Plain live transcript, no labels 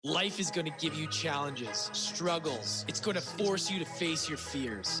Life is going to give you challenges, struggles. It's going to force you to face your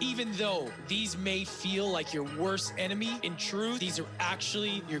fears. Even though these may feel like your worst enemy, in truth, these are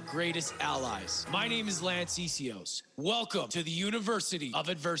actually your greatest allies. My name is Lance Ecios. Welcome to the University of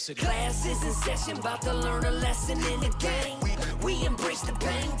Adversity. Class is in session, about to learn a lesson in the game. We embrace the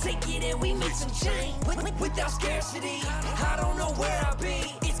pain, take it and we make some change. Without scarcity, I don't know where I'll be.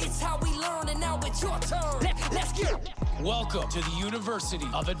 It's how we learn, and now it's your turn. Let's get it. Welcome to the University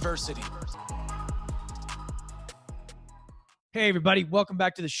of Adversity. Hey, everybody. Welcome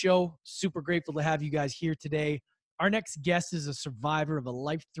back to the show. Super grateful to have you guys here today. Our next guest is a survivor of a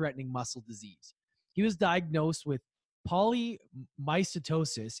life-threatening muscle disease. He was diagnosed with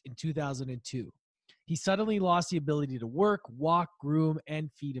polymyositis in 2002. He suddenly lost the ability to work, walk, groom,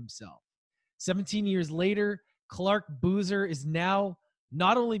 and feed himself. 17 years later, Clark Boozer is now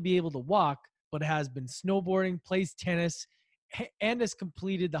not only be able to walk, but has been snowboarding, plays tennis, and has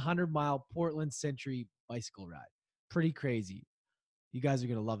completed the 100-mile Portland Century bicycle ride. Pretty crazy. You guys are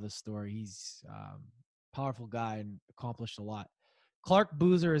going to love this story. He's a powerful guy and accomplished a lot. Clark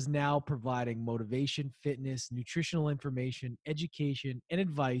Boozer is now providing motivation, fitness, nutritional information, education, and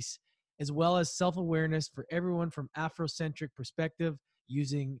advice, as well as self-awareness for everyone from Afrocentric perspective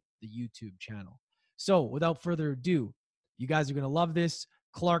using the YouTube channel. So without further ado, you guys are going to love this.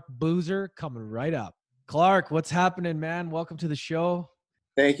 Clark Boozer coming right up. Clark, what's happening, man? Welcome to the show.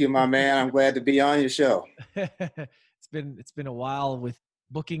 Thank you, my man. I'm glad to be on your show. It's been a while with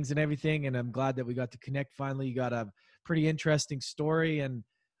bookings and everything, and I'm glad that we got to connect finally. You got a pretty interesting story, and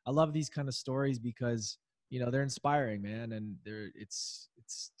I love these kind of stories because, you know, they're inspiring, man, and it's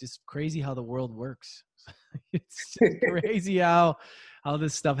just crazy how the world works. It's just crazy how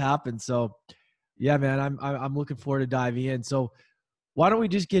this stuff happens. So, yeah, man, I'm looking forward to diving in. So, why don't we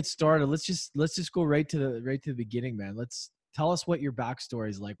just get started? Let's just go right to the beginning, man. Let's tell us what your backstory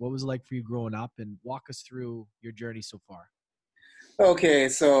is like. What was it like for you growing up, and walk us through your journey so far. Okay,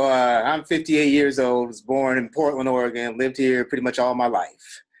 so I'm 58 years old. Was born in Portland, Oregon. Lived here pretty much all my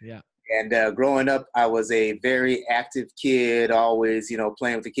life. Yeah. And growing up, I was a very active kid. Always,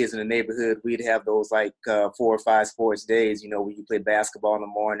 playing with the kids in the neighborhood. We'd have those 4 or 5 sports days. Where you play basketball in the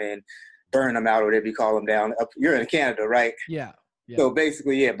morning, burn them out, or whatever you call them down. You're in Canada, right? Yeah. Yeah. So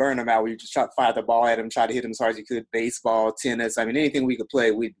basically, burn them out. We just try to fire the ball at them, try to hit them as hard as you could. Baseball, tennis. I mean, anything we could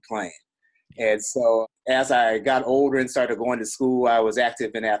play, we'd be playing. And so as I got older and started going to school, I was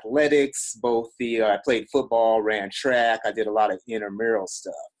active in athletics. I played football, ran track. I did a lot of intramural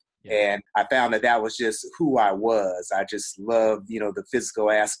stuff. Yeah. And I found that was just who I was. I just loved, the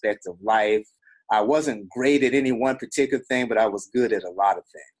physical aspect of life. I wasn't great at any one particular thing, but I was good at a lot of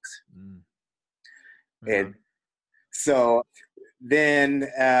things. And so then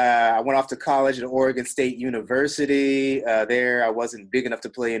I went off to college at Oregon State University. There I wasn't big enough to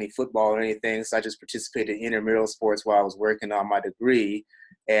play any football or anything, so I just participated in intramural sports while I was working on my degree.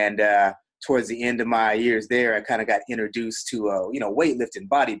 And towards the end of my years there, I kind of got introduced to, weightlifting,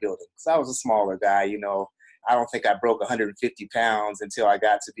 bodybuilding, because I was a smaller guy. I don't think I broke 150 pounds until I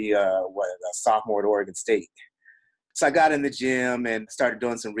got to be a sophomore at Oregon State. So I got in the gym and started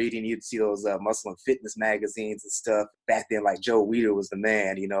doing some reading. You'd see those muscle and fitness magazines and stuff. Back then, Joe Weider was the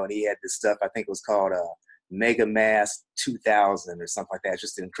man, and he had this stuff, I think it was called Mega Mass 2000 or something like that.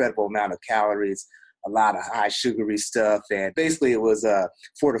 Just an incredible amount of calories, a lot of high sugary stuff. And basically it was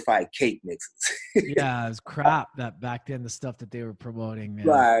fortified cake mixes. Yeah, it was crap that back then, the stuff that they were promoting, man.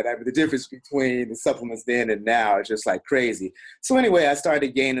 Right. I mean, the difference between the supplements then and now is just crazy. So anyway, I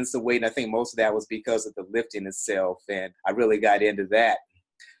started gaining some weight, and I think most of that was because of the lifting itself. And I really got into that.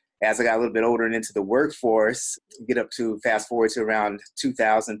 As I got a little bit older and into the workforce, fast forward to around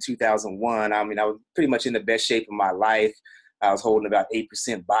 2000, 2001, I mean, I was pretty much in the best shape of my life. I was holding about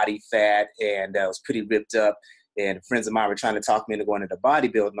 8% body fat, and I was pretty ripped up. And friends of mine were trying to talk me into going into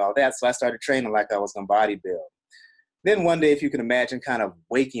bodybuilding and all that. So I started training like I was going to bodybuild. Then one day, if you can imagine, kind of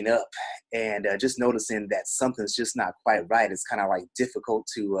waking up and just noticing that something's just not quite right. It's kind of difficult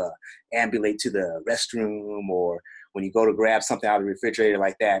to ambulate to the restroom, or when you go to grab something out of the refrigerator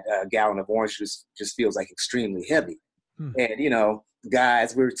like that, a gallon of orange juice just feels extremely heavy. And,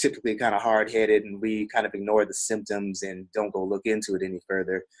 guys, we're typically kind of hard-headed, and we kind of ignore the symptoms and don't go look into it any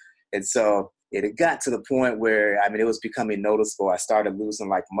further. And so it had got to the point where, it was becoming noticeable. I started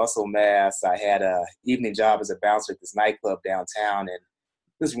losing muscle mass. I had a evening job as a bouncer at this nightclub downtown, and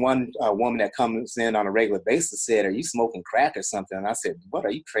this one woman that comes in on a regular basis said, "Are you smoking crack or something?" And I said, "What,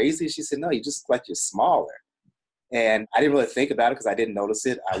 are you crazy?" She said, "No, you just look like you're smaller." And I didn't really think about it because I didn't notice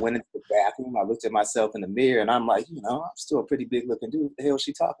it. I went into the bathroom. I looked at myself in the mirror, and I'm like, I'm still a pretty big looking dude. What the hell is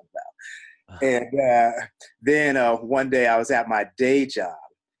she talking about? And then one day I was at my day job,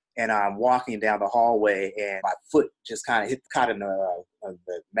 and I'm walking down the hallway, and my foot just kind of caught in the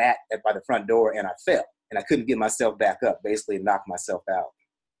mat by the front door, and I fell. And I couldn't get myself back up, basically knocked myself out.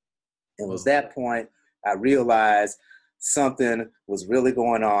 And it was that point I realized something was really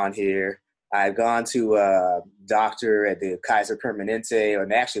going on here. I had gone to a doctor at the Kaiser Permanente,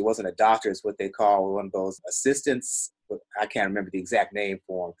 and actually it wasn't a doctor, it's what they call one of those assistants. I can't remember the exact name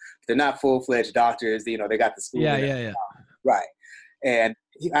for them. They're not full-fledged doctors. You know, they got the school. Yeah. Right. And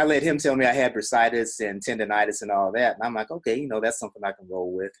I let him tell me I had bursitis and tendonitis and all that. And I'm like, okay, you know, that's something I can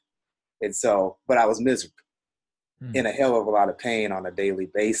roll with. And so, but I was miserable, in a hell of a lot of pain on a daily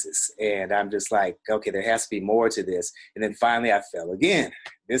basis. And I'm just like, okay, there has to be more to this. And then finally I fell again.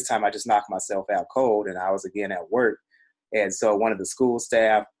 This time I just knocked myself out cold, and I was again at work. And so one of the school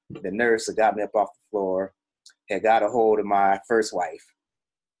staff, the nurse that got me up off the floor, had got a hold of my first wife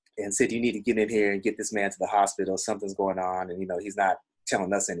and said, you need to get in here and get this man to the hospital. Something's going on. And, you know, he's not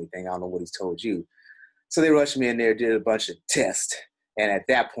telling us anything. I don't know what he's told you. So they rushed me in there, did a bunch of tests. And at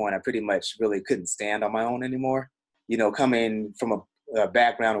that point, I pretty much really couldn't stand on my own anymore. You know, coming from a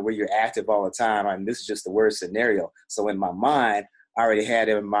background where you're active all the time, I mean, this is just the worst scenario. So in my mind, I already had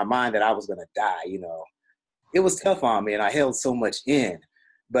in my mind that I was going to die, you know. It was tough on me, and I held so much in.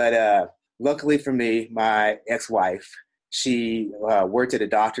 But luckily for me, my ex-wife, she worked at a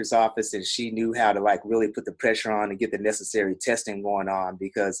doctor's office, and she knew how to, like, really put the pressure on and get the necessary testing going on,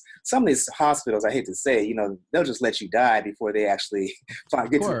 because some of these hospitals, I hate to say, you know, they'll just let you die before they actually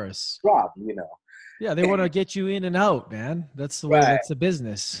get to the problem, you know. Yeah, they want to get you in and out, man. That's the way. That's the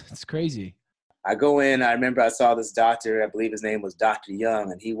business. It's crazy. I go in. I remember I saw this doctor. I believe his name was Dr.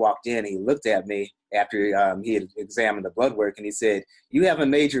 Young, and he walked in. He looked at me after he had examined the blood work, and he said, "You have a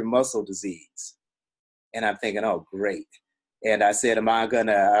major muscle disease." And I'm thinking, "Oh, great." And I said, "Am I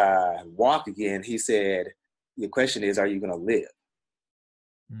gonna walk again?" He said, "Your question is, are you gonna live?"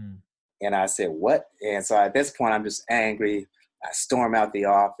 And I said, "What?" And so at this point, I'm just angry. I storm out the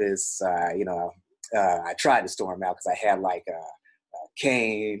office. I tried to storm out because I had like a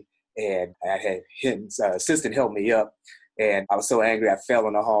cane, and I had his assistant help me up. And I was so angry, I fell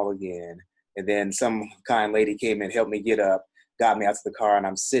in the hall again. And then some kind lady came and helped me get up, got me out to the car, and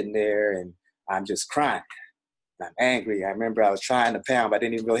I'm sitting there and I'm just crying. I'm angry. I remember I was trying to pound, but I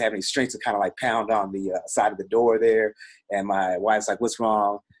didn't even really have any strength to kind of like pound on the side of the door there. And my wife's like, "What's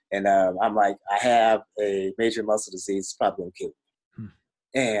wrong?" And I'm like, "I have a major muscle disease. It's probably going to kill me."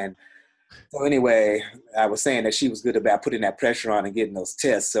 And so anyway, I was saying that she was good about putting that pressure on and getting those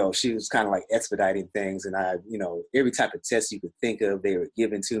tests. So she was kind of like expediting things. And I, you know, every type of test you could think of, they were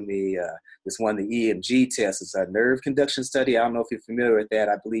giving to me. This one, the EMG test, is a nerve conduction study. I don't know if you're familiar with that.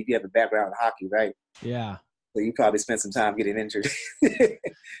 I believe you have a background in hockey, right? Yeah. So you probably spent some time getting injured.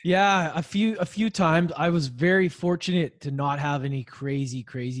 Yeah, a few times. I was very fortunate to not have any crazy,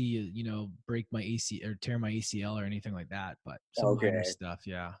 you know, break my AC or tear my ACL or anything like that. But some minor stuff,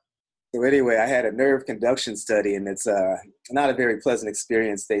 yeah. So anyway, I had a nerve conduction study, and it's not a very pleasant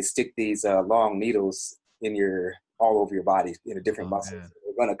experience. They stick these long needles in all over your body in a different muscles.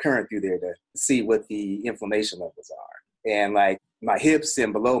 They run a current through there to see what the inflammation levels are. And like my hips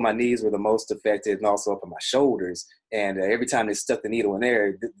and below my knees were the most affected, and also up on my shoulders. And every time they stuck the needle in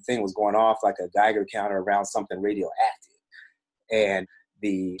there, the thing was going off like a Geiger counter around something radioactive. And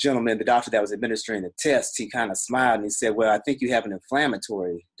the gentleman, the doctor that was administering the test, he kind of smiled and he said, "Well, I think you have an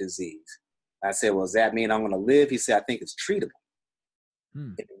inflammatory disease." I said, "Well, does that mean I'm going to live?" He said, "I think it's treatable."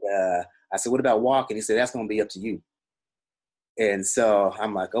 And, I said, "What about walking?" He said, "That's going to be up to you." And so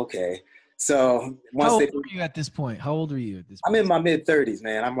I'm like, okay. So how old were you at this point? How old were you at this point? I'm in my mid-30s,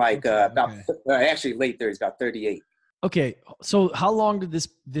 man. I'm like actually late 30s, about 38. Okay. So how long did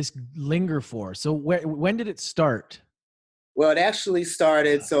this linger for? So when did it start? Well, it actually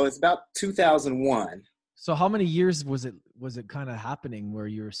started, so it's about 2001. So how many years was it kind of happening where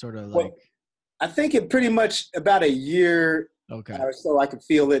you were sort of like? Well, I think it pretty much about a year or so I could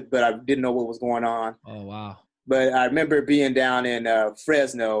feel it, but I didn't know what was going on. Oh, wow. But I remember being down in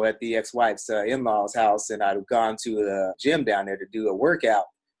Fresno at the ex-wife's in-laws' house, and I'd gone to the gym down there to do a workout.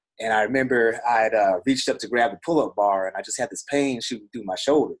 And I remember I'd reached up to grab the pull-up bar, and I just had this pain shooting through my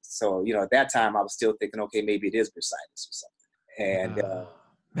shoulders. So, you know, at that time I was still thinking, okay, maybe it is bursitis or something. And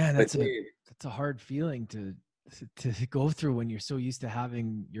man, that's a hard feeling to go through when you're so used to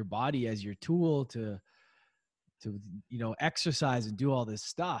having your body as your tool to you know, exercise and do all this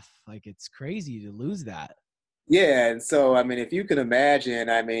stuff. Like, it's crazy to lose that. Yeah, and so I mean, if you can imagine,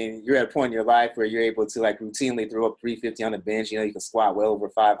 I mean, you're at a point in your life where you're able to like routinely throw up 350 on the bench. You know, you can squat well over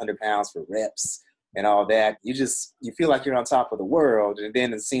 500 pounds for reps and all that. You feel like you're on top of the world, and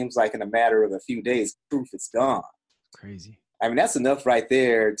then it seems like in a matter of a few days, proof it's gone. Crazy. I mean, that's enough right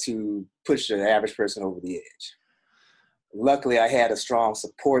there to push the average person over the edge. Luckily, I had a strong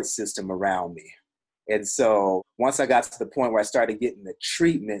support system around me. And so once I got to the point where I started getting the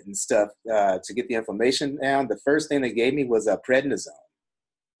treatment and stuff to get the inflammation down, the first thing they gave me was prednisone.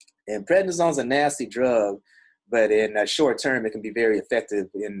 And prednisone is a nasty drug, but in short term, it can be very effective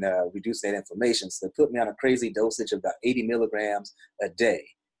in reducing that inflammation. So they put me on a crazy dosage of about 80 milligrams a day.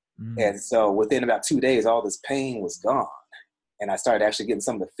 And so within about 2 days, all this pain was gone. And I started actually getting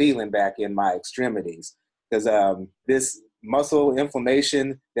some of the feeling back in my extremities. Because this muscle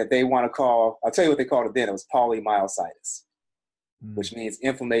inflammation that they want to call, I'll tell you what they called it then, it was polymyositis, which means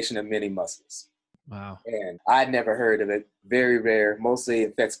inflammation of many muscles. Wow. And I'd never heard of it. Very rare. Mostly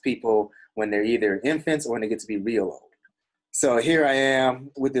affects people when they're either infants or when they get to be real old. So here I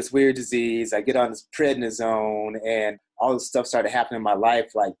am with this weird disease. I get on this prednisone and all this stuff started happening in my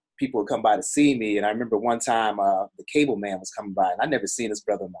life. Like people would come by to see me. And I remember one time the cable man was coming by and I'd never seen this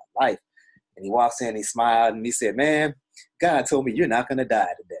brother in my life. And he walks in, he smiled and he said, "Man, God told me you're not going to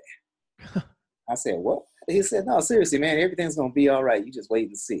die today." I said, "What?" He said, "No, seriously, man, everything's going to be all right. You just wait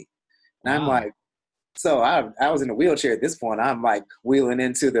and see." And I'm like, so I was in a wheelchair at this point. I'm like wheeling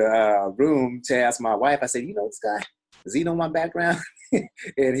into the room to ask my wife. I said, "You know this guy? Does he know my background?"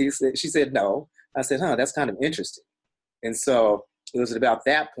 And she said, "No." I said, "That's kind of interesting." And so it was at about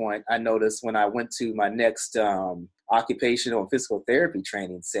that point I noticed when I went to my next occupational and physical therapy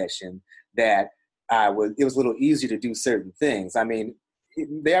training session that it was a little easier to do certain things. I mean,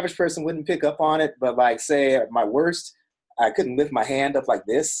 the average person wouldn't pick up on it, but like say at my worst, I couldn't lift my hand up like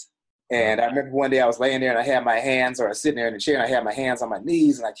this. And I remember one day I was laying there and I had my hands, or I was sitting there in the chair and I had my hands on my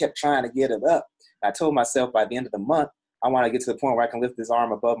knees and I kept trying to get it up. And I told myself by the end of the month, I want to get to the point where I can lift this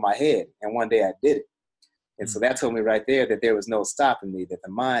arm above my head. And one day I did it. And so that told me right there that there was no stopping me, that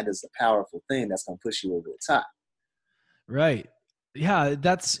the mind is a powerful thing that's going to push you over the top. Right. Yeah,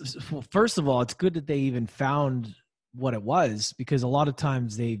 first of all, it's good that they even found what it was, because a lot of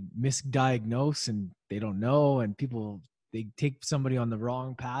times they misdiagnose and they don't know, and they take somebody on the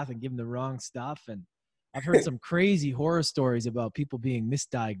wrong path and give them the wrong stuff. And I've heard some crazy horror stories about people being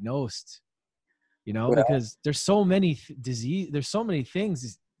misdiagnosed, because there's so many there's so many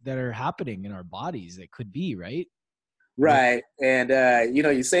things that are happening in our bodies that could be, right? Right. And,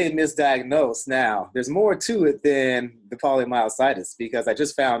 you say misdiagnosed. Now, there's more to it than the polymyositis, because I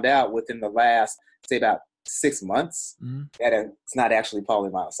just found out within the last, say, about 6 months that it's not actually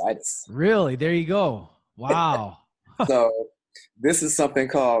polymyositis. Really? There you go. Wow. So this is something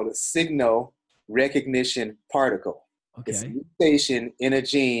called signal recognition particle. Okay. It's a mutation in a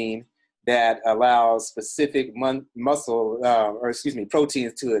gene that allows specific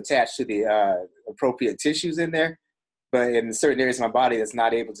proteins to attach to the appropriate tissues in there. But in certain areas of my body that's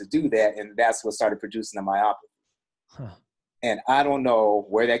not able to do that, and that's what started producing the myopathy. And I don't know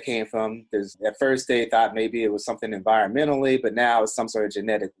where that came from. At first they thought maybe it was something environmentally, but now it's some sort of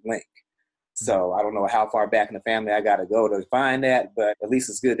genetic link. So I don't know how far back in the family I got to go to find that, but at least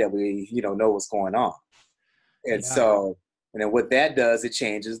it's good that we, know what's going on. And so, and then what that does, it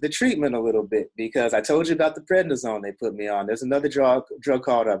changes the treatment a little bit, because I told you about the prednisone they put me on. There's another drug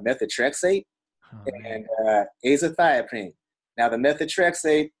called methotrexate. And azathioprine. Now, the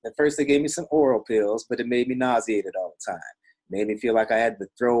methotrexate, at first they gave me some oral pills, but it made me nauseated all the time. It made me feel like I had to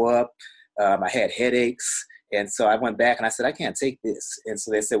throw up. I had headaches. And so I went back and I said, I can't take this. And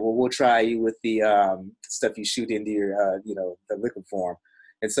so they said, well, we'll try you with the stuff you shoot into your, the liquid form.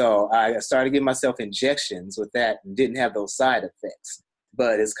 And so I started giving myself injections with that and didn't have those side effects.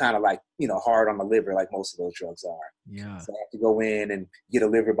 But it's kind of like, hard on the liver, like most of those drugs are. Yeah. So I have to go in and get a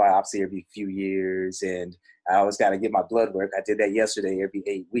liver biopsy every few years. And I always got to get my blood work. I did that yesterday every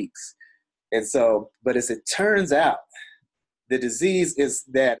 8 weeks. And so, but as it turns out, the disease is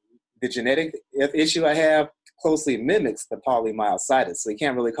that the genetic issue I have closely mimics the polymyositis. So you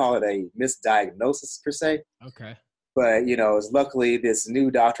can't really call it a misdiagnosis per se. Okay. But, it's luckily this new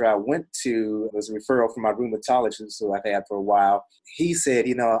doctor I went to, it was a referral from my rheumatologist who I've had for a while. He said,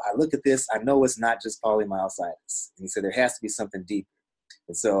 I look at this, I know it's not just polymyositis. And he said, there has to be something deeper.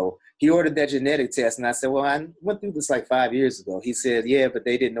 And so he ordered that genetic test. And I said, well, I went through this like 5 years ago. He said, yeah, but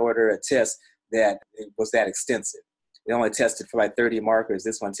they didn't order a test that was that extensive. They only tested for like 30 markers.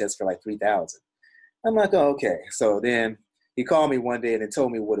 This one tests for like 3,000. I'm like, oh, okay. So then he called me one day and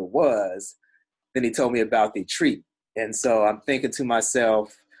told me what it was. Then he told me about the treatment. And so I'm thinking to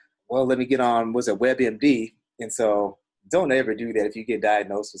myself, well, let me get on, WebMD? And so don't ever do that if you get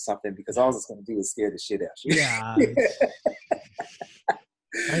diagnosed with something, because all it's going to do is scare the shit out of you. Yeah.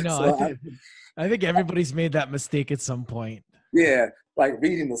 I know. So I think everybody's made that mistake at some point. Yeah. like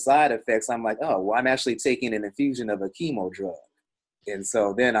reading the side effects, I'm like, oh, well, I'm actually taking an infusion of a chemo drug. And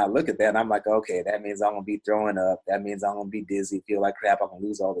so then I look at that and I'm like, okay, that means I'm going to be throwing up. That means I'm going to be dizzy, feel like crap. I'm going to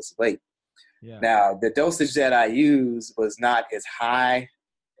lose all this weight. Yeah. Now, the dosage that I used was not as high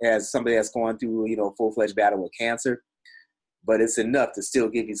as somebody that's going through, you know, full-fledged battle with cancer, but it's enough to still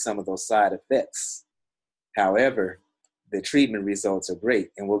give you some of those side effects. However, the treatment results are great,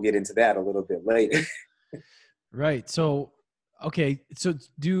 and we'll get into that a little bit later. Right. So, okay. So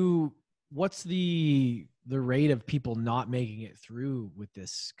what's the rate of people not making it through with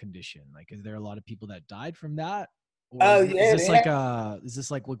this condition? Like, is there a lot of people that died from that? Or is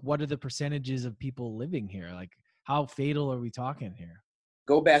this like what are the percentages of people living here? Like, how fatal are we talking here?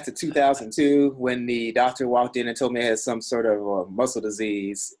 Go back to 2002 when the doctor walked in and told me I had some sort of muscle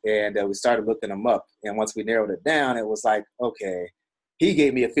disease, and we started looking them up. And once we narrowed it down, it was like, okay, he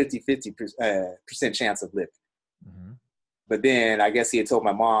gave me a 50% chance of living. Mm-hmm. But then I guess he had told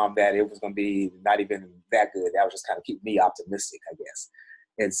my mom that it was going to be not even that good. That was just kind of keep me optimistic, I guess.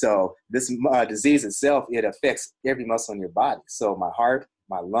 And so this disease itself, it affects every muscle in your body. So my heart,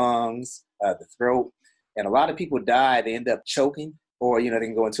 my lungs, the throat, and a lot of people die. They end up choking, or, you know, they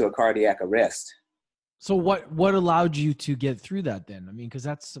can go into a cardiac arrest. So what allowed you to get through that then? I mean, because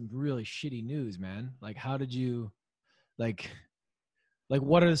that's some really shitty news, man. Like, how did you, like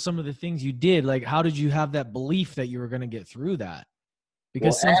what are some of the things you did? Like, how did you have that belief that you were going to get through that?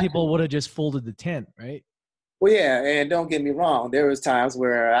 Because some people would have just folded the tent, right? Well, yeah, and don't get me wrong. There was times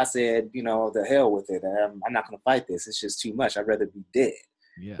where I said, you know, the hell with it. I'm not going to fight this. It's just too much. I'd rather be dead.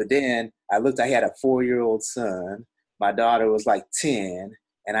 Yeah. But then I had a 4-year-old son. My daughter was like 10,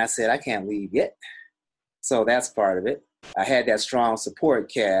 and I said, I can't leave yet. So that's part of it. I had that strong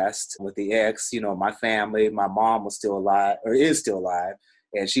support cast with the ex, you know, my family. My mom was still alive, or is still alive,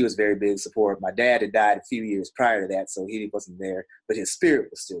 and she was very big support. My dad had died a few years prior to that, so he wasn't there, but his spirit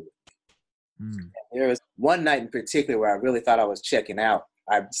was still with me. Mm. There was one night in particular where I really thought I was checking out.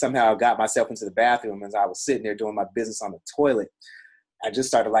 I somehow got myself into the bathroom as I was sitting there doing my business on the toilet. I just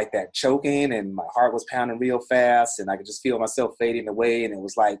started like that choking, and my heart was pounding real fast, and I could just feel myself fading away. And it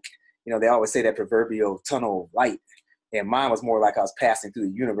was like, you know, they always say that proverbial tunnel of light, and mine was more like I was passing through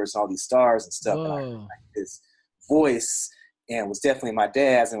the universe and all these stars and stuff. And I heard like this voice, and it was definitely my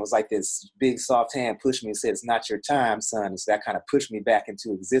dad's, and it was like this big soft hand pushed me and said, "It's not your time, son." And so that kind of pushed me back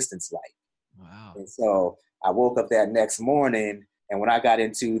into existence light. Wow. And so I woke up that next morning, and when I got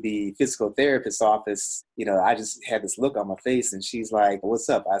into the physical therapist's office, you know, I just had this look on my face, and she's like, "What's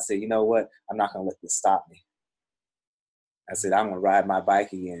up?" I said, "You know what? I'm not going to let this stop me." I said, "I'm going to ride my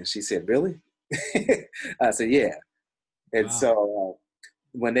bike again." She said, "Really?" I said, "Yeah." And wow. So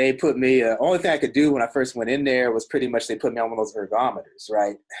when they put me, only thing I could do when I first went in there was pretty much they put me on one of those ergometers,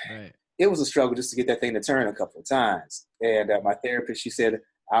 right? Right. It was a struggle just to get that thing to turn a couple of times. And my therapist, she said,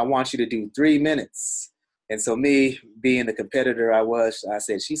 "I want you to do 3 minutes." And so me being the competitor I was,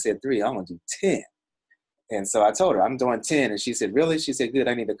 she said 3, I'm going to do 10. And so I told her, I'm doing 10. And she said, "Really?" She said, "Good,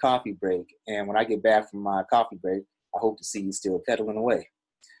 I need a coffee break. And when I get back from my coffee break, I hope to see you still pedaling away."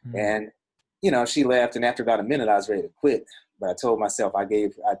 Mm-hmm. And, you know, she left. And after about a minute, I was ready to quit. But I told myself, I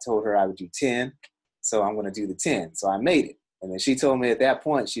told her I would do 10. So I'm going to do the 10. So I made it. And then she told me at that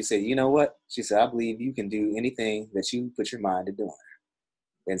point, she said, "You know what?" She said, "I believe you can do anything that you put your mind to doing."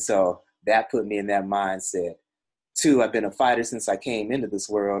 And so that put me in that mindset. 2, I've been a fighter since I came into this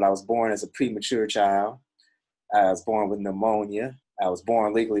world. I was born as a premature child. I was born with pneumonia. I was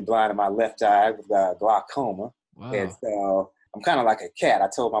born legally blind in my left eye with glaucoma. Wow. And so I'm kind of like a cat. I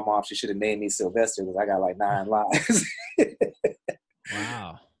told my mom she should have named me Sylvester because I got like 9 lives.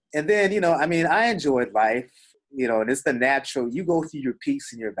 Wow. And then, you know, I mean, I enjoyed life, you know, and it's the natural, you go through your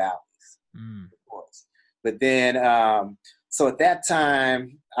peaks and your valleys, of course. But then, so at that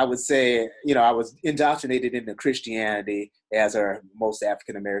time, I would say, you know, I was indoctrinated into Christianity, as are most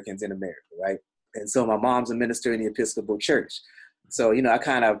African Americans in America, right? And so my mom's a minister in the Episcopal Church. So, you know, I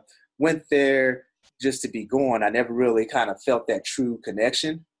kind of went there just to be going. I never really kind of felt that true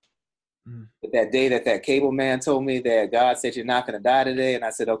connection. But that day that cable man told me that God said, "You're not going to die today." And I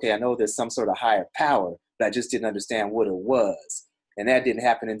said, okay, I know there's some sort of higher power, but I just didn't understand what it was. And that didn't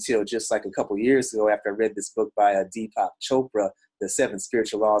happen until just like a couple years ago after I read this book by Deepak Chopra, The 7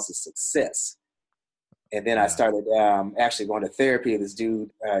 Spiritual Laws of Success. And then I started actually going to therapy. This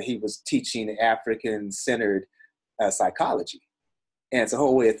dude, he was teaching African-centered psychology. And it's a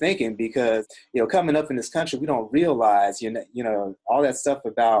whole way of thinking because, you know, coming up in this country, we don't realize, you know, all that stuff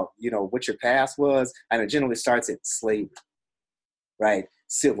about, you know, what your past was. And it generally starts at slavery, right?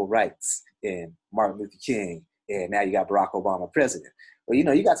 Civil rights and Martin Luther King and now you got Barack Obama president. Well,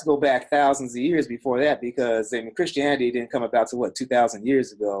 you got to go back thousands of years before that, because Christianity didn't come about to 2,000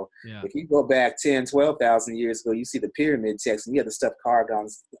 years ago. Yeah. If you go back 10, 12,000 years ago, you see the pyramid text, and you have the stuff carved on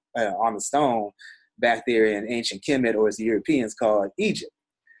the stone back there in ancient Kemet, or as the Europeans call it, Egypt.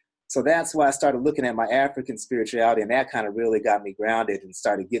 So that's why I started looking at my African spirituality, and that kind of really got me grounded and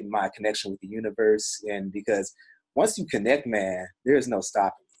started getting my connection with the universe. And because once you connect, man, there is no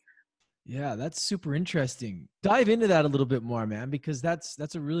stopping. Yeah, that's super interesting. Dive into that a little bit more, man, because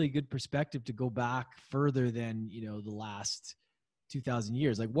that's a really good perspective to go back further than, the last 2,000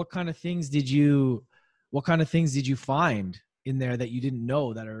 years. Like what kind of things did you find in there that you didn't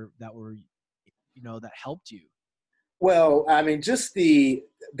know that were that helped you? Well, just the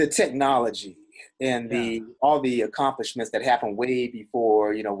technology and all the accomplishments that happened way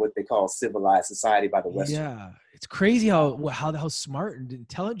before, what they call civilized society by the Western. Yeah, it's crazy how smart and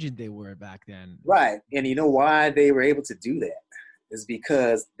intelligent they were back then. Right, and you know why they were able to do that is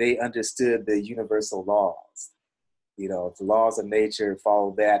because they understood the universal laws. The laws of nature,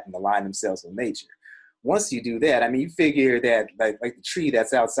 follow that and align themselves with nature. Once you do that, you figure that like the tree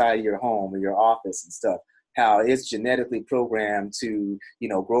that's outside your home or your office and stuff, how it's genetically programmed to,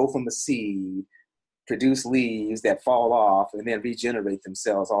 grow from a seed, produce leaves that fall off, and then regenerate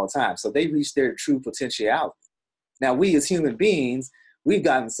themselves all the time. So they reach their true potentiality. Now, we as human beings, we've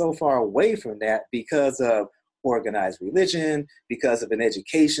gotten so far away from that because of organized religion, because of an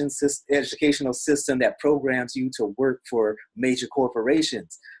educational system that programs you to work for major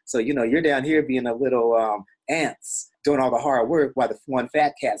corporations. So, you're down here being a little ants doing all the hard work while the one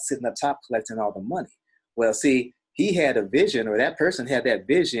fat cat sitting up top collecting all the money. Well, see, he had a vision, or that person had that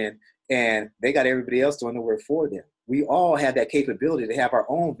vision, and they got everybody else doing the work for them. We all have that capability to have our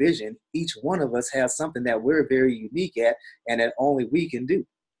own vision. Each one of us has something that we're very unique at and that only we can do.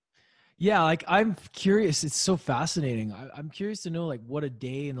 Yeah, like I'm curious. It's so fascinating. I'm curious to know like what a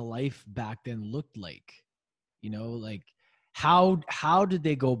day in the life back then looked like. Like how did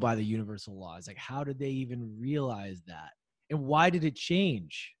they go by the universal laws? Like how did they even realize that? And why did it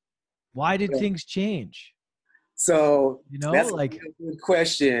change? Why did things change? So that's like a good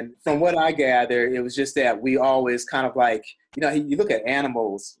question. From what I gather, it was just that we always kind of like, you look at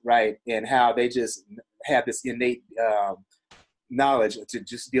animals, right, and how they just have this innate knowledge to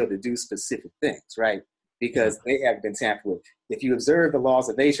just be able to do specific things, right? Because they haven't been tampered with. If you observe the laws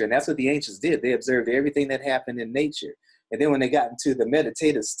of nature, and that's what the ancients did, they observed everything that happened in nature. And then when they got into the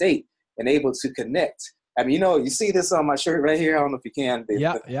meditative state and able to connect, you see this on my shirt right here. I don't know if you can.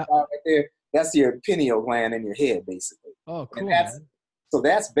 Yeah. Right there, that's your pineal gland in your head, basically. Oh, cool. So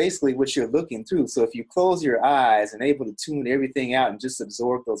that's basically what you're looking through. So if you close your eyes and able to tune everything out and just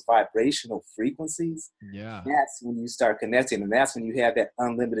absorb those vibrational frequencies, that's when you start connecting, and that's when you have that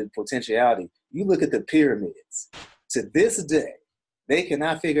unlimited potentiality. You look at the pyramids. To this day, they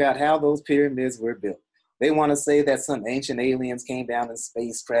cannot figure out how those pyramids were built. They want to say that some ancient aliens came down in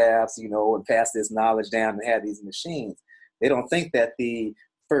spacecrafts, and passed this knowledge down and had these machines. They don't think that the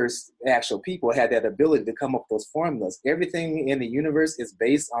first actual people had that ability to come up with those formulas. Everything in the universe is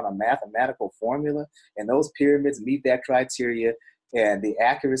based on a mathematical formula, and those pyramids meet that criteria, and the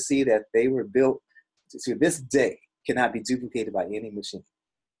accuracy that they were built to this day cannot be duplicated by any machine.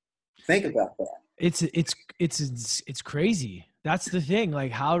 Think about that. It's crazy. That's the thing.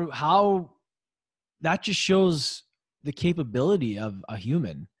 Like how that just shows the capability of a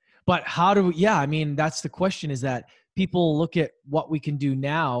human. But how do we, that's the question, is that people look at what we can do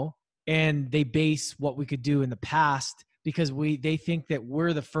now and they base what we could do in the past because they think that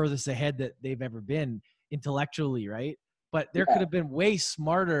we're the furthest ahead that they've ever been intellectually, right? But there could have been way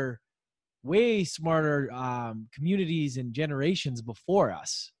smarter communities and generations before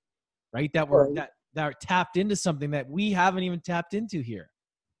us, right? That are tapped into something that we haven't even tapped into here.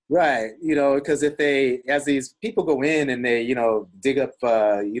 Right. Because as these people go in and they, dig up,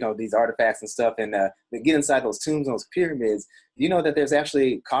 these artifacts and stuff, and they get inside those tombs, those pyramids, that there's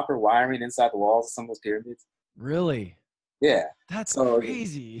actually copper wiring inside the walls of some of those pyramids? Really? Yeah. That's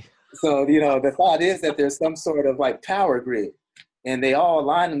crazy. So, the thought is that there's some sort of like power grid, and they all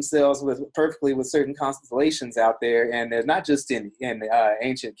align themselves perfectly with certain constellations out there. And they're not just in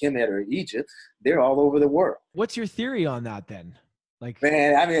ancient Kemet or Egypt, they're all over the world. What's your theory on that then?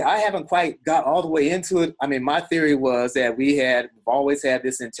 Man, I haven't quite got all the way into it. My theory was that we've always had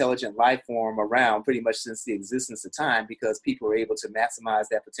this intelligent life form around pretty much since the existence of time, because people were able to maximize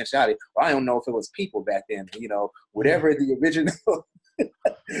that potentiality. Well, I don't know if it was people back then, whatever the original,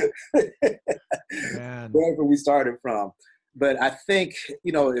 wherever we started from. But I think,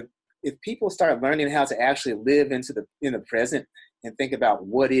 if people start learning how to actually live in the present and think about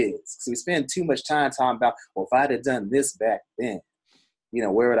what is. So we spend too much time talking about, well, if I'd have done this back then,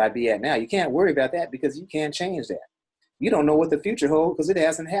 where would I be at now? You can't worry about that because you can't change that. You don't know what the future holds because it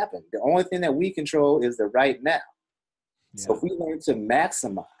hasn't happened. The only thing that we control is the right now. Yeah. So if we learn to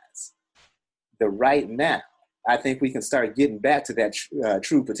maximize the right now, I think we can start getting back to that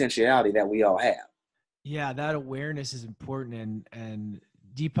true potentiality that we all have. Yeah, that awareness is important. And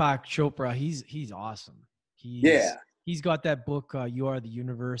Deepak Chopra, he's awesome. He's got that book, You Are the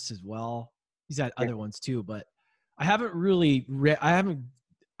Universe, as well. He's got other ones too, but I haven't really read.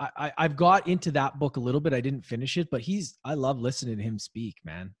 I've got into that book a little bit. I didn't finish it, but I love listening to him speak,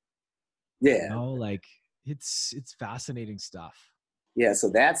 man. Yeah, like it's fascinating stuff. Yeah, so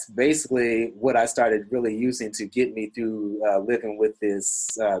that's basically what I started really using to get me through living with this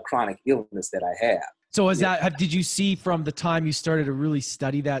chronic illness that I have. So did you see from the time you started to really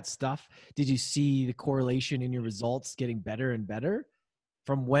study that stuff, did you see the correlation in your results getting better and better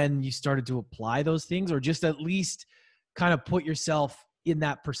from when you started to apply those things, or just at least kind of put yourself in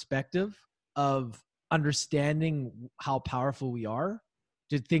that perspective of understanding how powerful we are?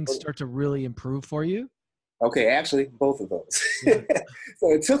 Did things start to really improve for you? Okay, actually, both of those. Yeah.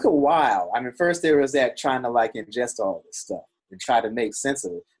 So it took a while. I mean, first there was that trying to ingest all this stuff and try to make sense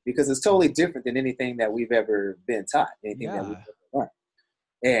of it, because it's totally different than anything that we've ever been taught, anything that we've ever learned.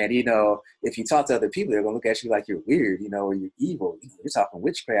 And, if you talk to other people, they're going to look at you like you're weird, or you're evil. You're talking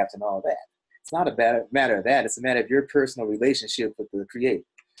witchcraft and all that. It's not a matter of that. It's a matter of your personal relationship with the Creator.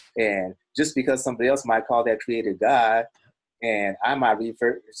 And just because somebody else might call that Creator God, and I might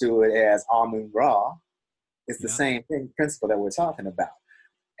refer to it as Amun-Ra, it's the same principle that we're talking about.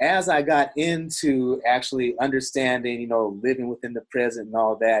 As I got into actually understanding, living within the present and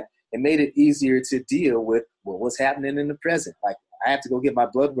all that, it made it easier to deal with what was happening in the present. Like, I have to go get my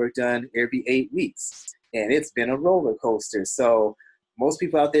blood work done every 8 weeks, and it's been a roller coaster. So most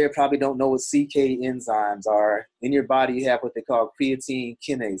people out there probably don't know what CK enzymes are. In your body, you have what they call creatine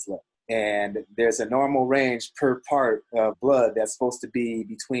kinase level. And there's a normal range per part of blood that's supposed to be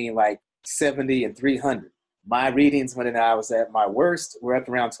between 70 and 300. My readings when I was at my worst were up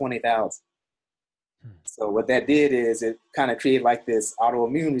around 20,000. So what that did is it kind of created this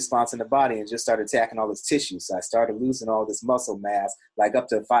autoimmune response in the body and just started attacking all this tissue. So I started losing all this muscle mass, up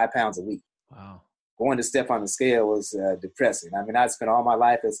to 5 pounds a week. Wow. Going to step on the scale was depressing. I mean, I spent all my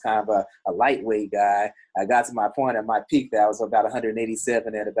life as kind of a lightweight guy. I got to my point at my peak that I was about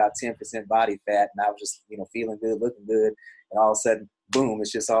 187 and about 10% body fat. And I was just, feeling good, looking good. And all of a sudden, boom,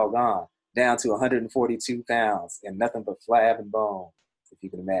 it's just all gone. Down to 142 pounds and nothing but flab and bone, if you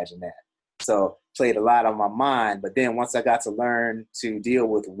can imagine that. So played a lot on my mind. But then once I got to learn to deal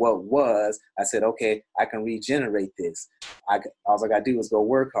with what was, I said, okay, I can regenerate this. All I got to do is go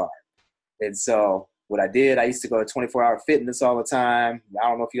work hard. And so what I did, I used to go to 24-hour fitness all the time. I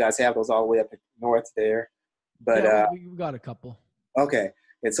don't know if you guys have those all the way up north there. But we got a couple. Okay.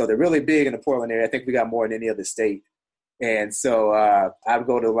 And so they're really big in the Portland area. I think we got more than any other state. And so I would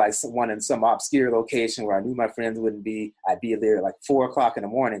go to one in some obscure location where I knew my friends wouldn't be. I'd be there at 4 o'clock in the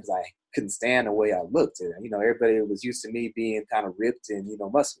morning because I couldn't stand the way I looked. And, everybody was used to me being kind of ripped and,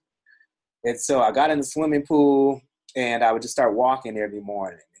 muscular. And so I got in the swimming pool and I would just start walking every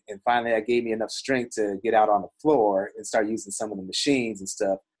morning. And finally, that gave me enough strength to get out on the floor and start using some of the machines and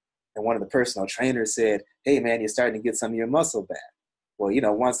stuff. And one of the personal trainers said, "Hey, man, you're starting to get some of your muscle back." Well,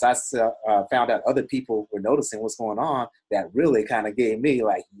 once I found out other people were noticing what's going on, that really kind of gave me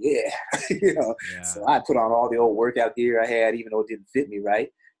yeah. So I put on all the old workout gear I had, even though it didn't fit me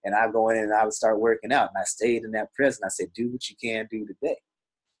right. And I'd go in and I would start working out. And I stayed in that present. I said, do what you can do today.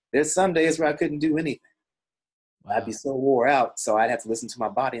 There's some days where I couldn't do anything. Wow. I'd be so wore out. So I'd have to listen to my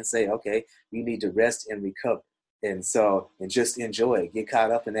body and say, okay, you need to rest and recover. And just enjoy it. Get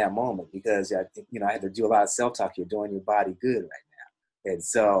caught up in that moment because, I had to do a lot of self-talk. You're doing your body good right now. And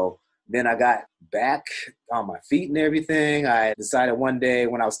so then I got back on my feet and everything. I decided one day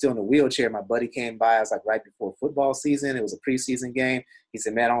when I was still in the wheelchair, my buddy came by. I was right before football season. It was a preseason game. He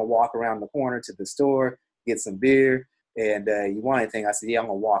said, "Man, I'm going to walk around the corner to the store, get some beer. And you want anything?" I said, "Yeah, I'm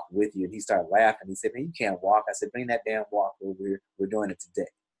going to walk with you." And he started laughing. He said, "Man, you can't walk." I said, "Bring that damn walk over here. We're doing it today."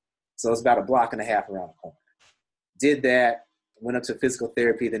 So it's about a block and a half around the corner. Did that, went up to physical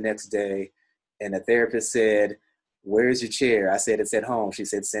therapy the next day. And the therapist said, "Where's your chair?" I said, "It's at home." She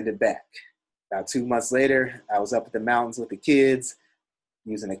said, "Send it back." About 2 months later, I was up at the mountains with the kids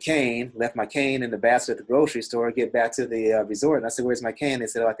using a cane, left my cane in the basket at the grocery store, get back to the resort. And I said, "Where's my cane?" They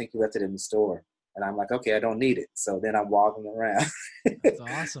said, "Oh, I think you left it in the store." And I'm like, okay, I don't need it. So then I'm walking around. That's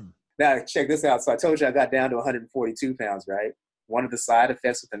awesome. Now, check this out. So I told you I got down to 142 pounds, right? One of the side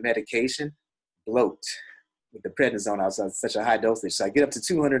effects with the medication, bloat. with the prednisone. I was on such a high dosage. So I get up to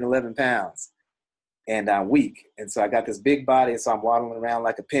 211 pounds and I'm weak. And so I got this big body. And so I'm waddling around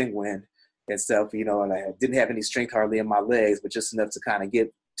like a penguin and stuff, you know, and I didn't have any strength hardly in my legs, but just enough to kind of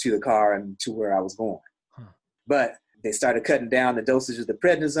get to the car and to where I was going. But they started cutting down the dosage of the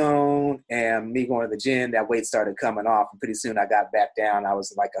prednisone, and me going to the gym, that weight started coming off. And pretty soon I got back down. I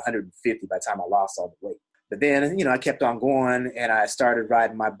was like 150 by the time I lost all the weight. But then, you know, I kept on going and I started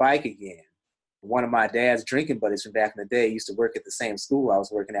riding my bike again. One of my dad's drinking buddies from back in the day used to work at the same school I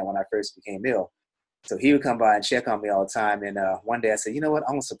was working at when I first became ill. So he would come by and check on me all the time. And one day I said, you know what,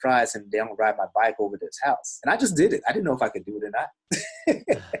 I'm going to surprise him today. I'm going to ride my bike over to his house. And I just did it. I didn't know if I could do it or not.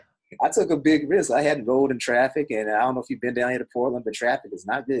 I took a big risk. I hadn't rolled in traffic. And I don't know if you've been down here to Portland, but traffic is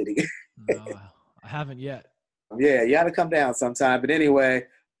not good here. No, I haven't yet. Yeah, you got to come down sometime. But anyway,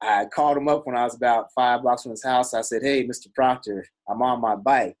 I called him up when I was about 5 blocks from his house. I said, hey, Mr. Proctor, I'm on my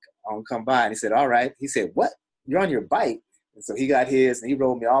bike. I'm going to come by. And he said, all right. He said, what? You're on your bike? And so he got his, and he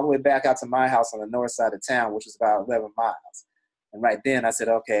rode me all the way back out to my house on the north side of town, which was about 11 miles. And right then I said,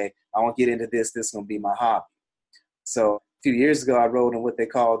 okay, I want to get into this. This is going to be my hobby. So a few years ago, I rode in what they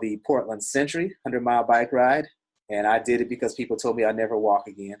call the Portland Century 100-mile bike ride. And I did it because people told me I'd never walk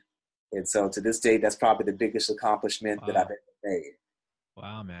again. And so to this day, that's probably the biggest accomplishment that I've ever made.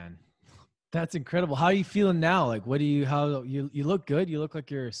 Wow, man. That's incredible. How are you feeling now? Like, you look good. You look like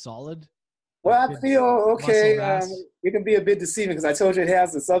you're solid. Well, I feel okay. It can be a bit deceiving because I told you it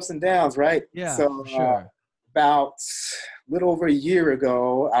has its ups and downs, right? Yeah, so, for sure. About a little over a year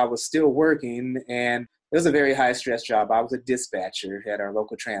ago, I was still working, and it was a very high-stress job. I was a dispatcher at our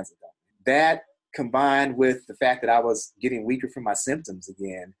local transit company. That combined with the fact that I was getting weaker from my symptoms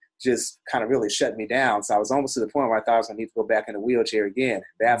again just kind of really shut me down. So I was almost to the point where I thought I was going to need to go back in a wheelchair again.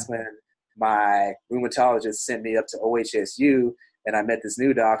 That's when my rheumatologist sent me up to OHSU, and I met this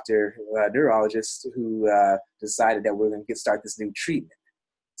new doctor, neurologist, who decided that we're going to start this new treatment.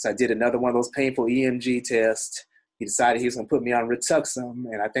 So I did another one of those painful EMG tests. He decided he was going to put me on Rituxim.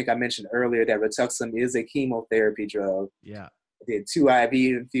 And I think I mentioned earlier that Rituxim is a chemotherapy drug. Yeah. I did 2 IV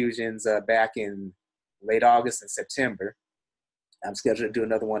infusions back in late August and September. I'm scheduled to do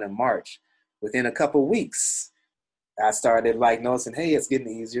another one in March. Within a couple of weeks, I started noticing, hey, it's getting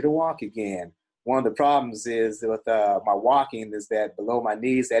easier to walk again. One of the problems is with my walking is that below my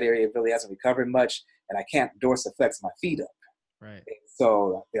knees, that area really hasn't recovered much, and I can't dorsiflex my feet up. Right.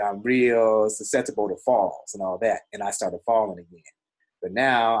 So I'm real susceptible to falls and all that, and I started falling again. But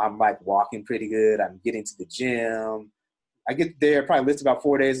now I'm walking pretty good. I'm getting to the gym. I get there, probably lift about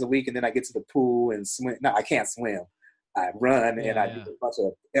 4 days a week, and then I get to the pool and swim. No, I can't swim. I run and I do a bunch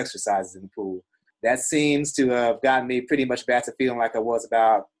of exercises in the pool. That seems to have gotten me pretty much back to feeling like I was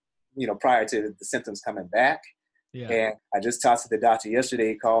about, prior to the symptoms coming back. Yeah. And I just talked to the doctor yesterday.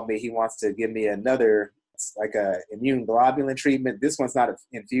 He called me. He wants to give me another, a immune globulin treatment. This one's not an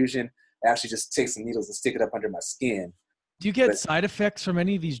infusion. I actually just take some needles and stick it up under my skin. Do you get side effects from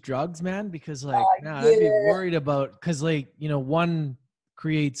any of these drugs, man? Because I'd be worried about, because one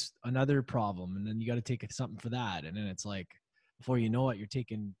creates another problem, and then you got to take something for that. And then it's before you know it, you're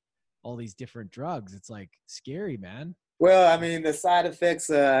taking all these different drugs. It's scary, man. Well, I mean, the side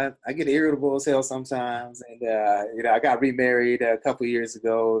effects, I get irritable as hell sometimes. And, I got remarried a couple of years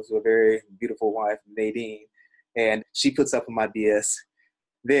ago to a very beautiful wife, Nadine, and she puts up with my BS.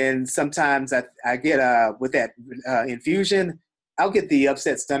 Then sometimes I get, with that infusion, I'll get the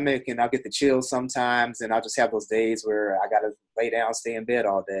upset stomach and I'll get the chills sometimes. And I'll just have those days where I got to lay down, stay in bed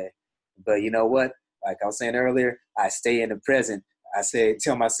all day. But you know what? Like I was saying earlier, I stay in the present.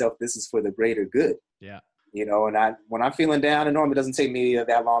 Tell myself this is for the greater good. Yeah. And when I'm feeling down, it normally doesn't take me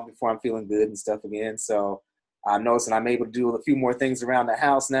that long before I'm feeling good and stuff again. So I'm noticing I'm able to do a few more things around the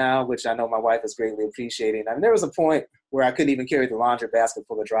house now, which I know my wife is greatly appreciating. I mean, there was a point where I couldn't even carry the laundry basket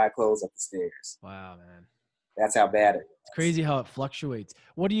full of dry clothes up the stairs. Wow, man. That's how bad it was. It's crazy how it fluctuates.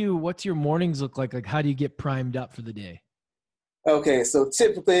 What's your mornings look like? Like, how do you get primed up for the day? Okay, so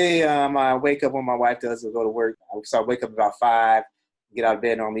typically I wake up when my wife does go to work. So I wake up about 5, get out of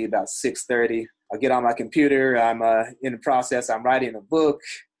bed normally about 6:30. I get on my computer. I'm in the process. I'm writing a book.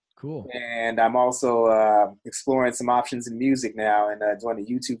 Cool. And I'm also exploring some options in music now and doing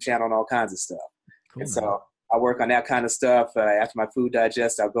a YouTube channel and all kinds of stuff. Cool, and so I work on that kind of stuff. After my food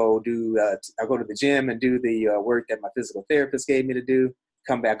digests, I'll go to the gym and do the work that my physical therapist gave me to do.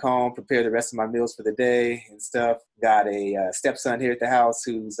 Come back home, prepare the rest of my meals for the day and stuff. Got a stepson here at the house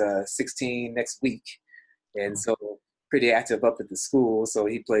who's 16 next week. And so pretty active up at the school. So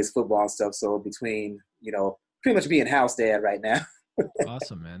he plays football and stuff. So between, pretty much being house dad right now.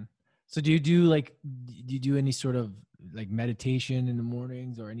 Awesome, man. So do you do any sort of like meditation in the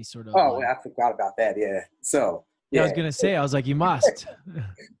mornings or any sort of Oh, well, I forgot about that. Yeah. So, Yeah, I was yeah. gonna say, I was like, you must.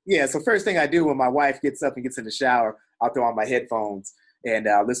 Yeah. So first thing I do when my wife gets up and gets in the shower, I'll throw on my headphones and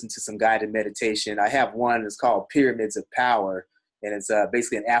listen to some guided meditation. I have one that's called Pyramids of Power, and it's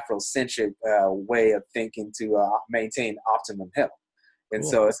basically an Afrocentric way of thinking to maintain optimum health. And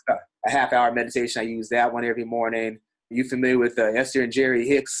Cool. so it's a half-hour meditation. I use that one every morning. Are you familiar with Esther and Jerry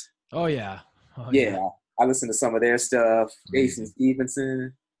Hicks? Oh yeah. Oh Yeah, I listen to some of their stuff. Jason Amazing.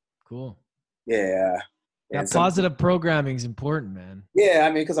 Stevenson. Cool. Yeah. And That some, positive programming is important, man. yeah,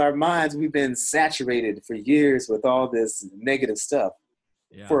 I mean, because our minds, we've been saturated for years with all this negative stuff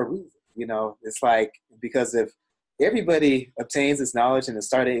Yeah. for a reason. You know, it's like, because if everybody obtains this knowledge and is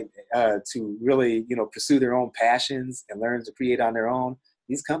starting to really, you know, pursue their own passions and learn to create on their own,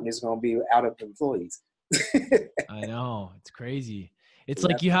 these companies are going to be out of employees. I know. It's crazy. It's Yeah.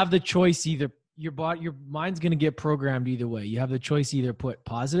 like you have the choice either your mind's going to get programmed either way. You have the choice either put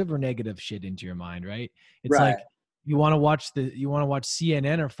positive or negative shit into your mind, right? It's Right. like you want to watch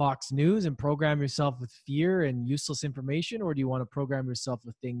CNN or Fox News and program yourself with fear and useless information, or do you want to program yourself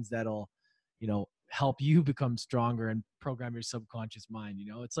with things that'll, you know, help you become stronger and program your subconscious mind? You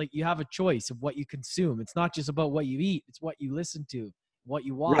know, it's like you have a choice of what you consume. It's not just about what you eat, it's what you listen to, what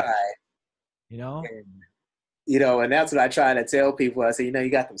you watch. Right. You know? And, you know, and that's what I try to tell people. I say, you know,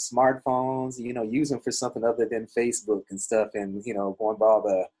 you got them smartphones, you know, use them for something other than Facebook and stuff, and, you know, going by all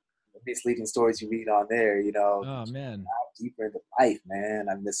the misleading stories you read on there, you know, Oh man. deeper into life, man.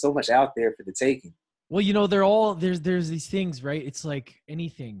 I mean, there's so much out there for the taking. Well, you know, there's these things, right? It's like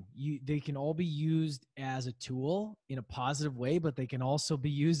anything. They can all be used as a tool in a positive way, but they can also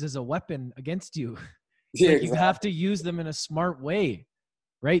be used as a weapon against you. It's Yeah, like you have to use them in a smart way,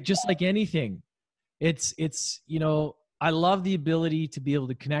 right? Just like anything. It's you know, I love the ability to be able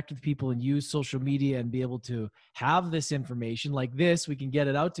to connect with people and use social media and be able to have this information like this. We can get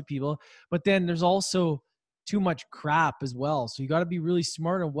it out to people, but then there's also too much crap as well. So you got to be really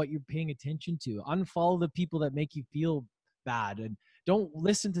smart on what you're paying attention to. Unfollow the people that make you feel bad, and don't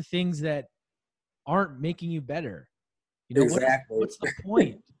listen to things that aren't making you better. You know, exactly. what's the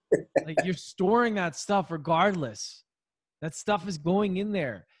point? Like, you're storing that stuff regardless. That stuff is going in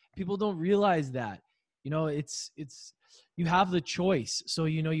there. People don't realize that. You know, it's you have the choice. So,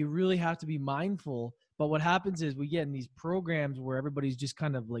 you know, you really have to be mindful. But what happens is we get in these programs where everybody's just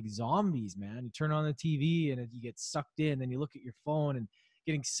kind of like zombies, man. You turn on the TV and you get sucked in, and you look at your phone and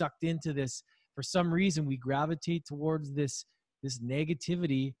getting sucked into this. For some reason, we gravitate towards this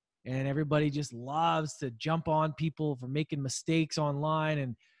negativity, and everybody just loves to jump on people for making mistakes online,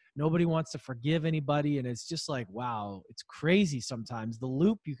 and nobody wants to forgive anybody. And it's just like, wow, it's crazy sometimes the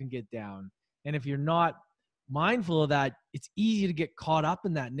loop you can get down. And if you're not mindful of that, it's easy to get caught up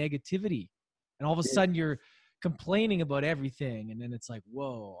in that negativity. And all of a sudden you're complaining about everything. And then it's like,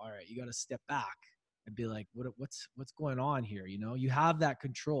 whoa, all right, you got to step back and be like, what's going on here? You know, you have that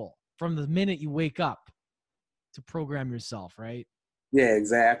control from the minute you wake up to program yourself, right? Yeah,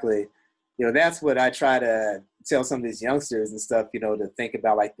 exactly. You know, that's what I try to tell some of these youngsters and stuff, you know, to think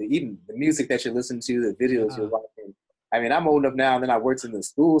about, like even the music that you listen to, the videos you're watching. I mean, I'm old enough now, and then I worked in the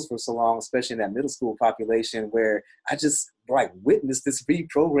schools for so long, especially in that middle school population, where I just like witnessed this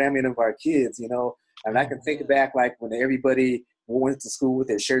reprogramming of our kids, you know. And I can think back, like when everybody went to school with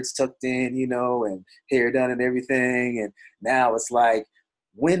their shirts tucked in, you know, and hair done and everything. And now it's like,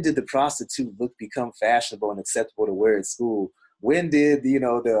 when did the prostitute look become fashionable and acceptable to wear at school? When did, you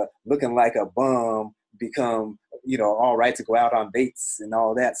know, the looking like a bum become, you know, all right to go out on dates and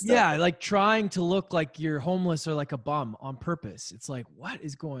all that stuff? Yeah, like trying to look like you're homeless or like a bum on purpose. It's like, what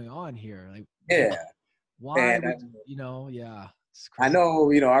is going on here? Like, yeah. Why And, would, you know, yeah. I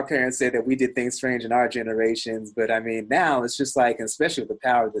know, you know, our parents said that we did things strange in our generations, but I mean, now it's just like, especially with the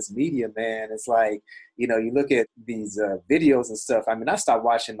power of this media, man, it's like, you know, you look at these videos and stuff. I mean, I stopped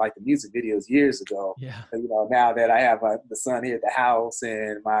watching like the music videos years ago. Yeah. You know, now that I have the son here at the house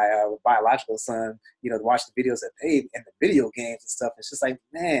and my biological son, you know, to watch the videos that they and the video games and stuff, it's just like,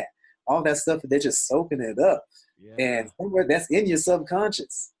 man, all that stuff, they're just soaking it up. Yeah. And somewhere that's in your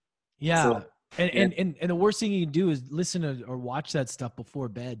subconscious. Yeah. So, and the worst thing you can do is listen to or watch that stuff before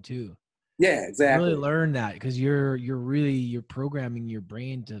bed too. Yeah, exactly. Really learn that, because you're programming your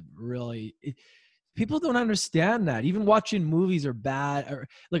brain to really. People don't understand that. Even watching movies are bad. Or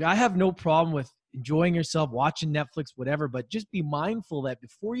like, I have no problem with enjoying yourself, watching Netflix, whatever, but just be mindful that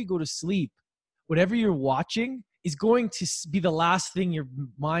before you go to sleep, whatever you're watching is going to be the last thing your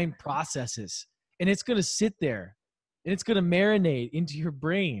mind processes, and it's going to sit there, and it's going to marinate into your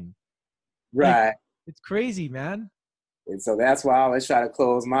brain. Right. Like, it's crazy, man. And so that's why I always try to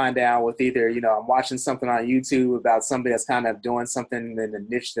close mine down with either, I'm watching something on YouTube about somebody that's kind of doing something in the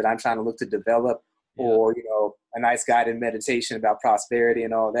niche that I'm trying to look to develop, or, a nice guided meditation about prosperity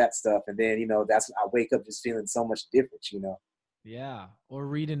and all that stuff. And then, that's I wake up just feeling so much different, Yeah. Or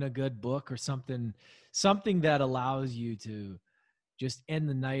reading a good book or something that allows you to just end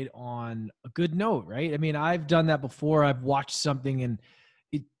the night on a good note, right? I mean, I've done that before. I've watched something and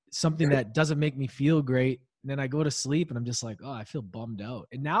something that doesn't make me feel great. And then I go to sleep and I'm just like, oh, I feel bummed out.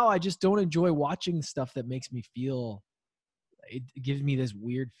 And now I just don't enjoy watching stuff that makes me feel, it gives me this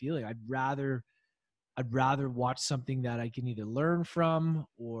weird feeling. I'd rather watch something that I can either learn from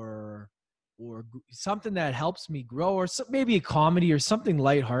or something that helps me grow, or maybe a comedy or something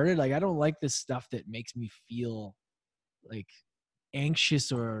lighthearted. Like, I don't like this stuff that makes me feel like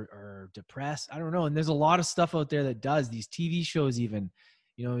anxious or depressed. I don't know. And there's a lot of stuff out there that does, these TV shows even,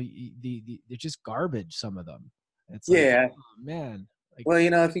 they're just garbage, some of them. It's like, oh, man. Like, well,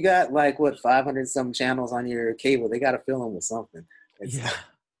 if you got 500 some channels on your cable, they got to fill them with something.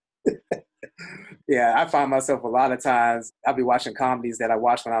 Yeah, I find myself a lot of times, I'll be watching comedies that I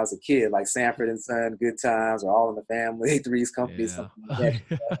watched when I was a kid, like Sanford and Son, Good Times, or All in the Family, Three's Company, something like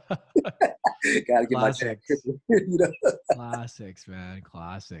that. Gotta get my check. Classics, man.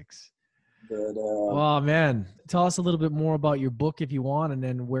 Classics. But, oh, man. Tell us a little bit more about your book if you want, and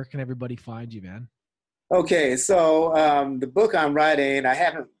then where can everybody find you, man? Okay, so the book I'm writing, I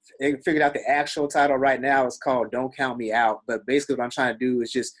haven't figured out the actual title right now. It's called Don't Count Me Out. But basically what I'm trying to do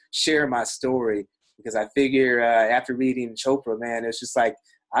is just share my story, because I figure after reading Chopra, man, it's just like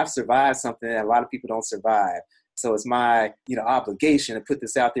I've survived something that a lot of people don't survive. So it's my obligation to put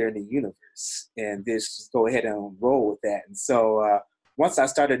this out there in the universe and just go ahead and roll with that. And so once I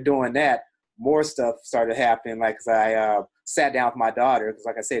started doing that, more stuff started happening. Like, cause I sat down with my daughter, because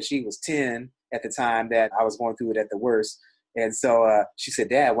like I said, she was 10 at the time that I was going through it at the worst. And so she said,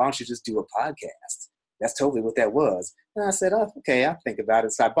 Dad, why don't you just do a podcast? That's totally what that was. And I said, oh, okay, I'll think about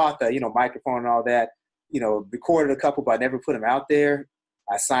it. So I bought the, microphone and all that, recorded a couple, but I never put them out there.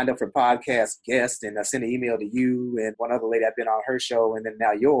 I signed up for podcast guests, and I sent an email to you and one other lady. I've been on her show, and then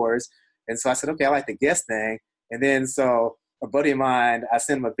now yours. And so I said, okay, I like the guest thing. And then so a buddy of mine, I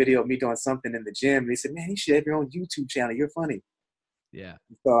sent him a video of me doing something in the gym, and he said, man, you should have your own YouTube channel. You're funny. Yeah.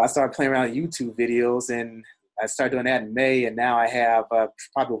 So I started playing around with YouTube videos, and I started doing that in May, and now I have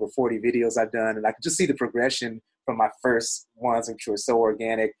probably over 40 videos I've done, and I can just see the progression from my first ones, which were so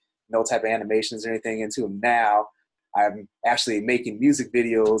organic, no type of animations or anything, into now I'm actually making music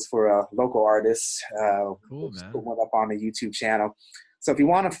videos for a local artist. Cool, man. Put one up on the YouTube channel. So if you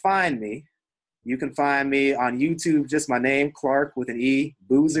want to find me, you can find me on YouTube, just my name, Clark with an E,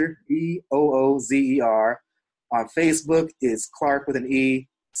 Boozer, Boozer. On Facebook, it's Clark with an E,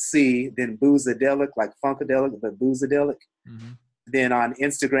 C, then Boozadelic, like Funkadelic, but Boozadelic. Mm-hmm. Then on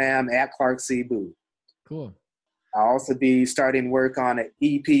Instagram, at Clark C. Boo. Cool. I'll also be starting work on an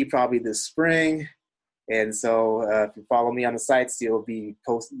EP probably this spring. And so if you follow me on the sites, you'll be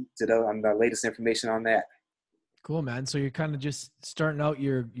posted on the latest information on that. Cool, man. So you're kind of just starting out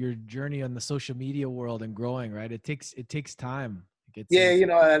your journey on the social media world and growing, right? It takes time.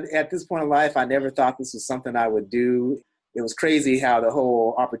 At this point in life, I never thought this was something I would do. It was crazy how the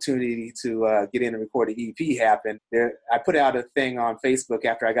whole opportunity to get in and record an EP happened. I put out a thing on Facebook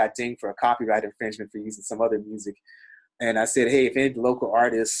after I got dinged for a copyright infringement for using some other music. And I said, hey, if any local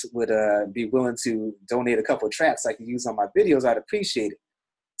artists would be willing to donate a couple of tracks I could use on my videos, I'd appreciate it.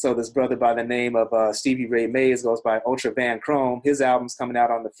 So this brother by the name of Stevie Ray Mays goes by Ultra Van Chrome. His album's coming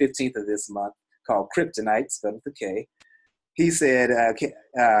out on the 15th of this month, called Kryptonite, spelled with a K. He said,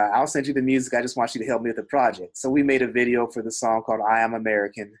 I'll send you the music. I just want you to help me with the project. So we made a video for the song called I Am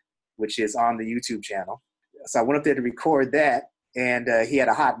American, which is on the YouTube channel. So I went up there to record that, and he had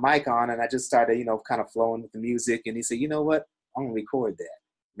a hot mic on, and I just started, kind of flowing with the music. And he said, you know what? I'm going to record that.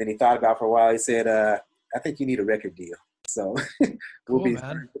 Then he thought about it for a while. He said, I think you need a record deal. So we'll be in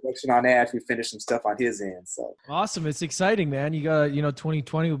production on that after we finish some stuff on his end. So awesome. It's exciting, man. You got,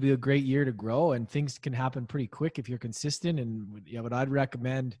 2020 will be a great year to grow, and things can happen pretty quick if you're consistent. And what I'd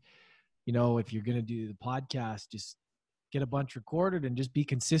recommend, if you're going to do the podcast, just get a bunch recorded and just be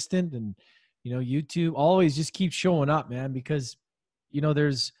consistent. And, YouTube, always just keep showing up, man, because,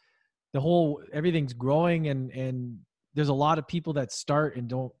 there's everything's growing, and there's a lot of people that start and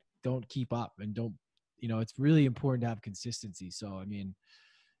don't keep up and don't, it's really important to have consistency. So, I mean,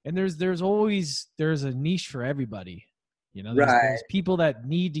 and there's a niche for everybody, there's people that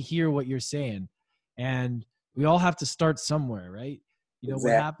need to hear what you're saying, and we all have to start somewhere, right?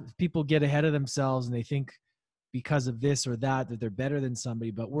 Exactly. What happens, people get ahead of themselves and they think because of this or that they're better than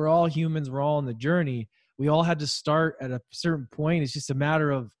somebody, but we're all humans. We're all on the journey. we all had to start at a certain point. It's just a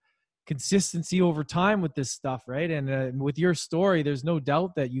matter of consistency over time with this stuff, right? And with your story, there's no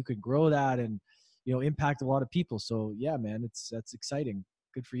doubt that you could grow that and, you know, impact a lot of people. So yeah, man, that's exciting.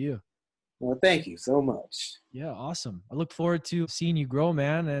 Good for you. Well, thank you so much. Yeah, awesome. I look forward to seeing you grow,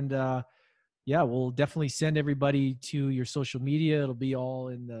 man. And yeah, we'll definitely send everybody to your social media. It'll be all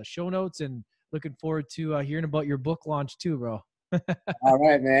in the show notes, and looking forward to hearing about your book launch too, bro. All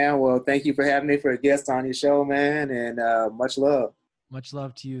right, man. Well, thank you for having me for a guest on your show, man, and much love. Much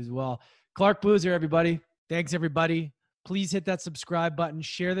love to you as well. Clark Boozer, everybody. Thanks, everybody. Please hit that subscribe button.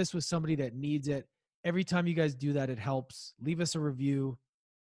 Share this with somebody that needs it. Every time you guys do that, it helps. Leave us a review,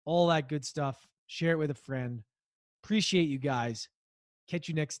 all that good stuff. Share it with a friend. Appreciate you guys. Catch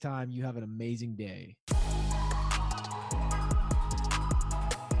you next time. You have an amazing day.